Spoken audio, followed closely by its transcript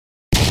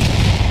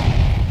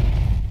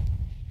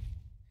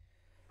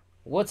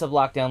What's up,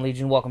 Lockdown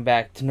Legion? Welcome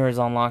back to Nerds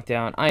on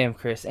Lockdown. I am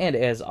Chris, and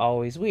as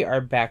always, we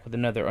are back with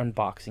another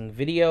unboxing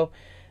video.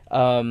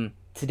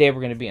 Today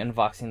we're going to be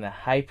unboxing the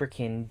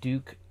Hyperkin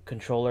Duke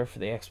controller for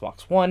the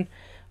Xbox One,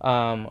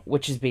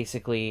 which is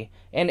basically,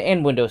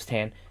 and Windows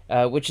 10,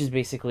 which is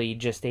basically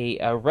just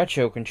a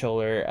retro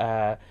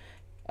controller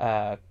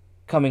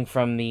coming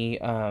from the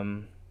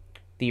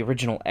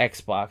original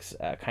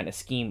Xbox kind of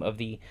scheme of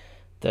the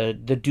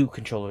Duke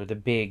controller, the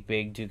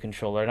big Duke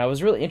controller. And I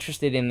was really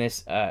interested in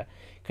this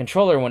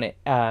controller when it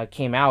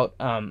came out.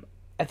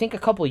 I think a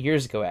couple of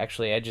years ago,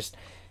 actually. I just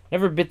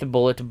never bit the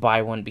bullet to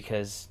buy one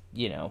because,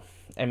 you know,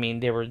 I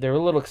mean, they were a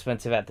little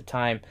expensive at the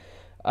time.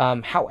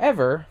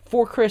 However,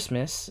 for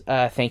Christmas,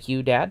 thank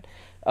you, Dad,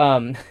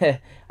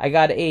 I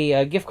got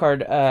a gift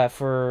card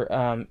for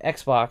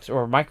Xbox,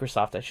 or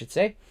Microsoft, I should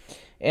say.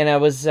 And I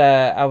was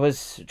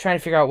trying to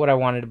figure out what I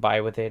wanted to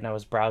buy with it, and I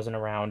was browsing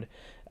around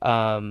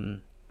the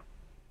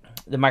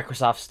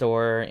Microsoft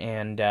store,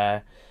 and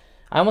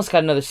I almost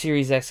got another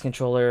Series X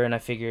controller, and I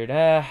figured,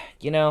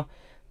 you know,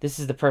 this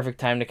is the perfect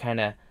time to kind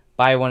of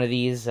buy one of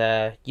these,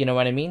 you know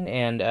what I mean?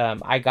 And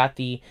I got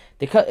they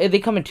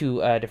come in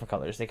two different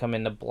colors. They come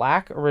in the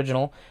black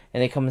original,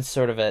 and they come in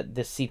sort of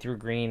this see-through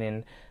green,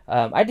 and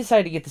I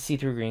decided to get the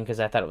see-through green because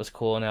I thought it was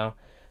cool. Now,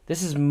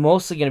 this is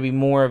mostly going to be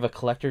more of a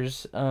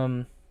collector's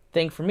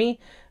thing for me.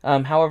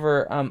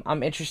 However,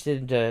 I'm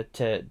interested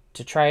to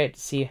try it, to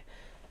see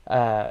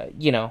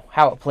you know,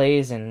 how it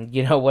plays, and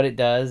you know what it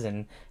does,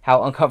 and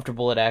how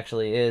uncomfortable it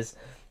actually is.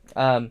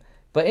 But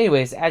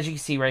anyways, as you can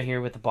see right here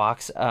with the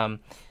box,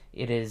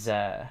 it is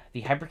the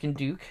Hyperkin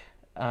Duke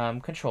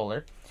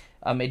controller.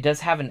 It does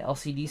have an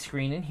LCD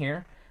screen in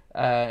here,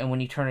 and when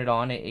you turn it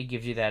on, it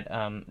gives you that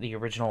the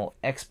original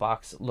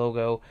Xbox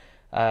logo,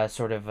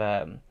 sort of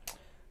a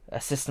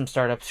system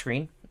startup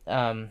screen.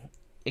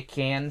 It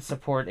can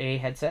support a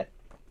headset,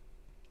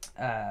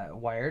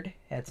 wired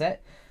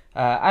headset.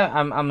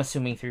 I'm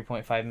assuming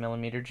 3.5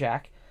 millimeter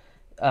jack,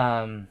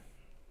 and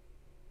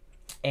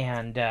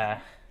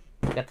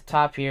got the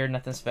top here,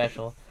 nothing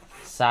special.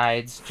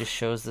 Sides just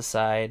shows the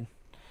side,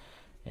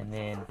 and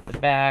then the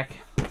back,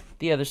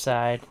 the other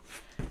side,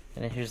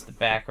 and then here's the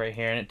back right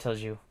here, and it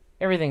tells you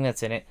everything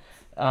that's in it.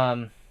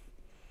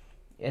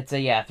 It's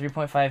a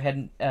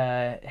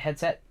 3.5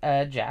 headset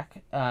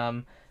jack.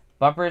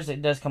 Bumpers,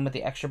 it does come with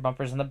the extra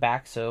bumpers in the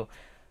back, so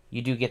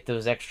you do get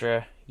those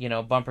extra, you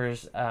know,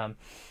 bumpers.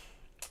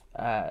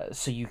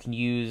 So you can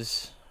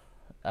use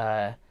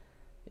this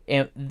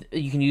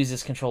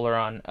controller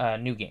on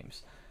new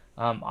games,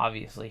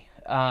 obviously.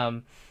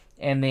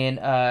 And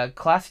then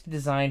classic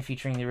design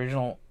featuring the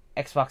original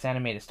Xbox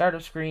animated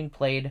startup screen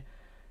played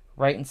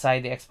right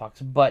inside the Xbox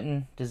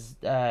button.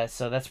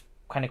 So that's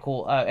kind of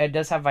cool. It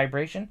does have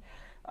vibration,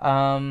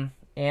 and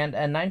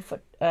a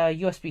 9-foot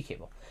USB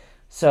cable.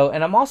 So,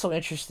 and I'm also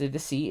interested to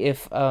see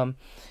if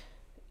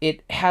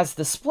it has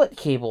the split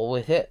cable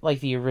with it,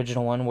 like the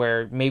original one,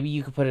 where maybe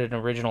you could put an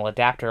original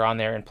adapter on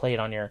there and play it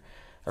on your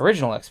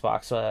original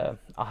Xbox. So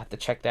I'll have to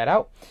check that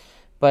out.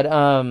 But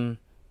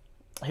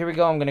here we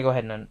go. I'm gonna go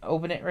ahead and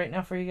open it right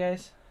now for you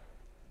guys,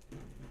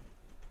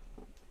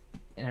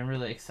 and I'm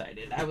really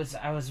excited. I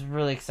was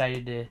really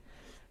excited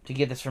to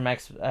get this from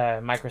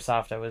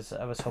Microsoft. I was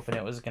hoping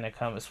it was gonna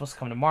come. It's supposed to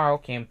come tomorrow.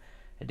 Came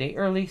a day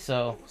early,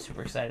 so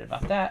super excited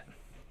about that.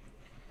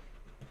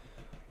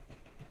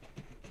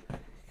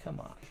 Come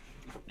on.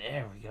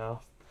 There we go.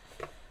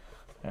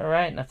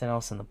 Alright, nothing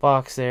else in the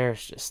box there.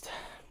 It's just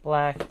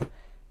black.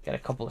 Got a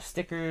couple of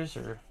stickers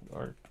or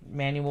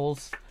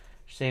manuals.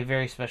 Say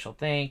very special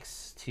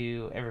thanks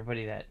to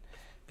everybody that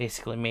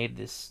basically made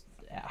this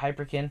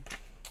Hyperkin.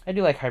 I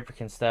do like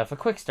Hyperkin stuff. A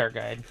quick start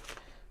guide.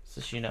 It's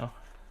just, you know,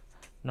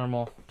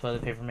 normal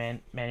toilet paper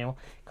manual.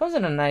 Comes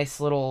in a nice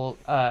little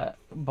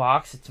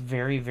box. It's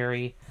very,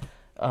 very,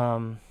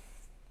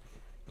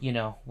 you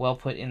know, well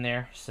put in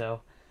there. So,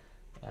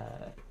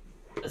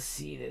 let's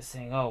see this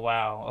thing. Oh,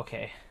 wow.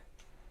 Okay.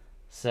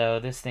 So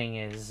this thing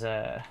is,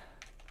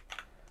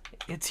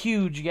 it's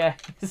huge, guys.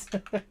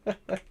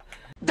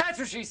 That's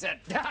what she said.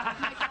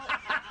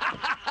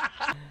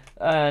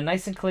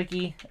 Nice and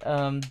clicky.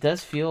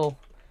 Does feel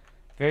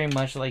very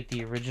much like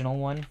the original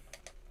one.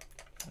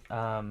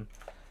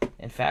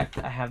 In fact,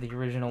 I have the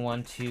original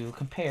one to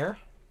compare.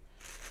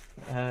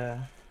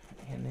 And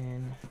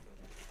then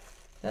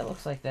that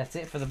looks like that's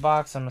it for the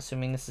box. I'm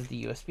assuming this is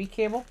the USB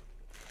cable.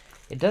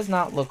 It does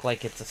not look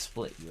like it's a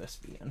split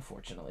USB,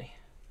 unfortunately,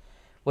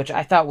 which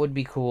I thought would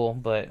be cool,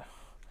 but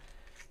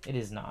it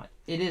is not.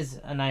 It is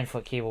a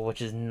 9-foot cable,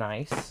 which is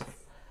nice.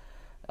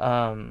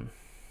 And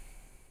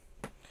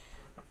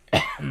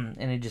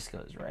it just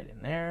goes right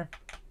in there.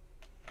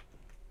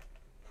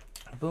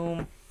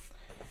 Boom.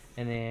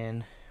 And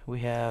then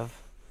we have,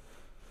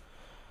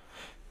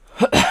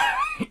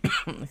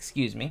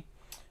 excuse me,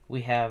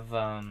 we have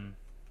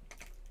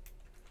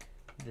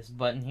this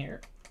button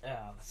here.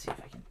 Let's see if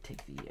I can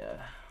take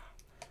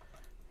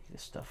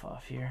this stuff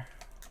off here.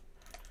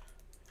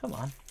 Come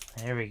on.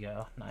 There we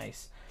go.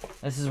 Nice.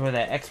 This is where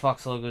that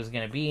Xbox logo is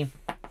going to be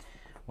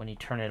when you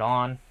turn it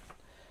on.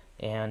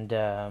 And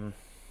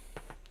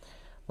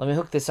let me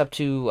hook this up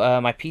to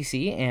my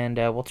PC and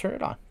we'll turn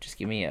it on. Just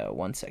give me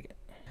 1 second.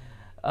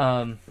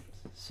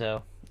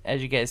 So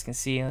as you guys can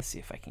see, let's see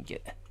if I can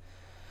get.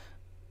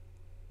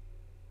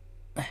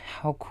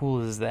 How cool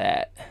is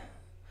that?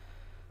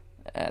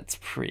 That's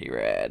pretty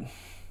rad.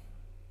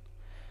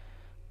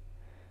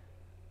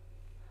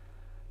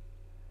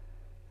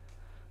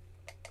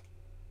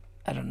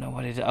 I don't know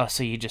what it is. Oh,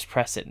 so you just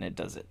press it and it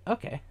does it.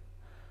 Okay.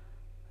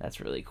 That's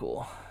really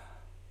cool.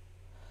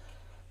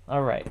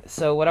 Alright,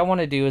 so what I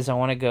want to do is I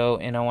want to go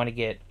and I want to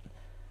get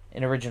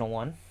an original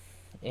one.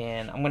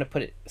 And I'm going to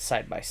put it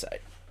side by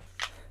side.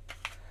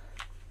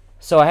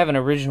 So I have an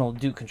original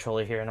Duke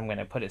controller here, and I'm going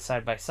to put it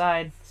side by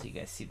side so you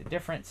guys see the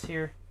difference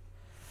here.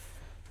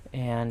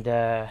 And,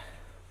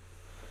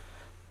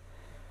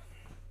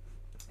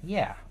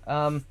 yeah,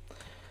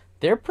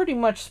 they're pretty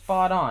much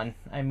spot on.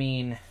 I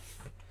mean,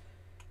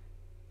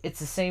 it's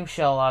the same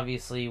shell,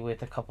 obviously,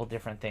 with a couple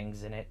different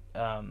things in it.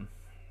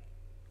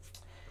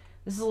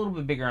 This is a little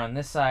bit bigger on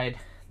this side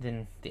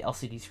than the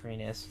LCD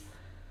screen is.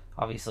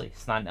 Obviously,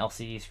 it's not an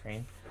LCD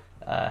screen.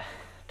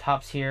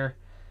 Tops here.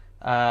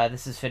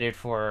 This is fitted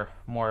for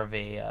more of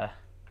a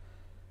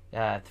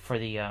for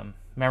the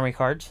memory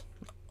cards.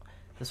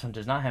 This one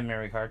does not have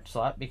memory card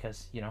slot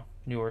because, you know,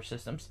 newer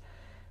systems.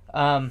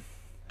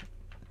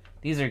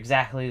 These are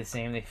exactly the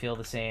same. They feel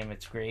the same.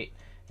 It's great.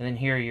 And then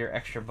here are your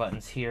extra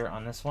buttons here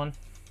on this one.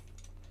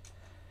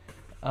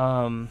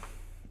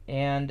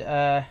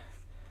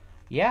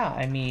 Yeah,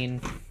 I mean,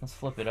 let's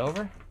flip it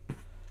over.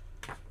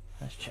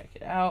 Let's check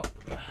it out.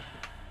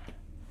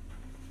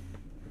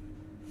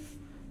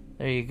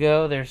 There you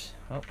go. There's,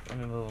 oh, let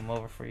me move them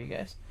over for you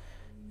guys.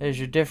 There's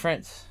your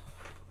difference.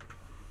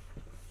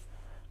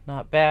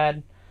 Not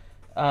bad.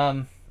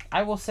 I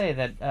will say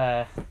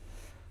that,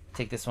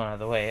 take this one out of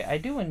the way. I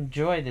do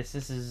enjoy this.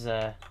 This is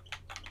going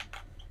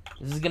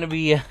to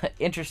be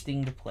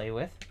interesting to play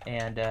with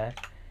and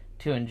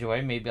to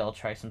enjoy. Maybe I'll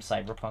try some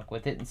Cyberpunk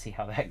with it and see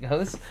how that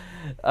goes.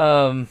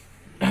 I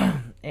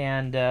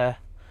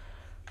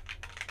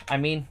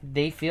mean,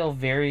 they feel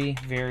very,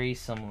 very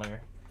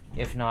similar,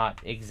 if not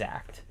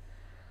exact.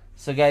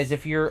 So, guys,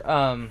 if you're,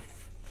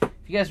 if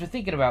you guys were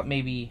thinking about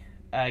maybe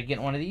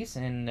getting one of these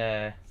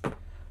and,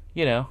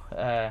 you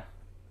know,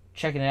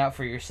 checking it out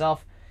for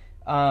yourself,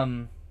 they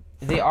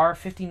are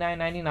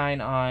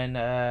 $59.99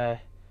 on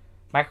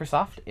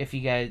Microsoft. If you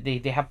guys, they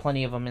have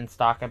plenty of them in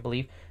stock, I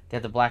believe. They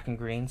have the black and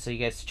green, so you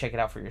guys check it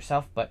out for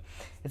yourself. But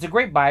it's a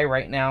great buy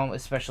right now,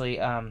 especially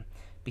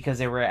because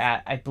they were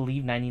at, I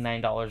believe,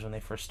 $99 when they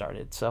first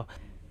started. So,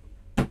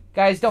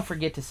 guys, don't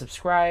forget to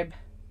subscribe,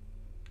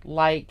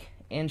 like,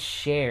 and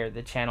share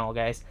the channel,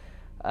 guys.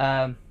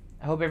 I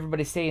hope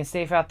everybody's staying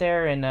safe out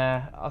there, and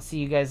I'll see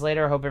you guys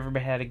later. I hope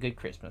everybody had a good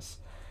Christmas.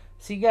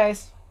 See you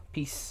guys.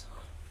 Peace.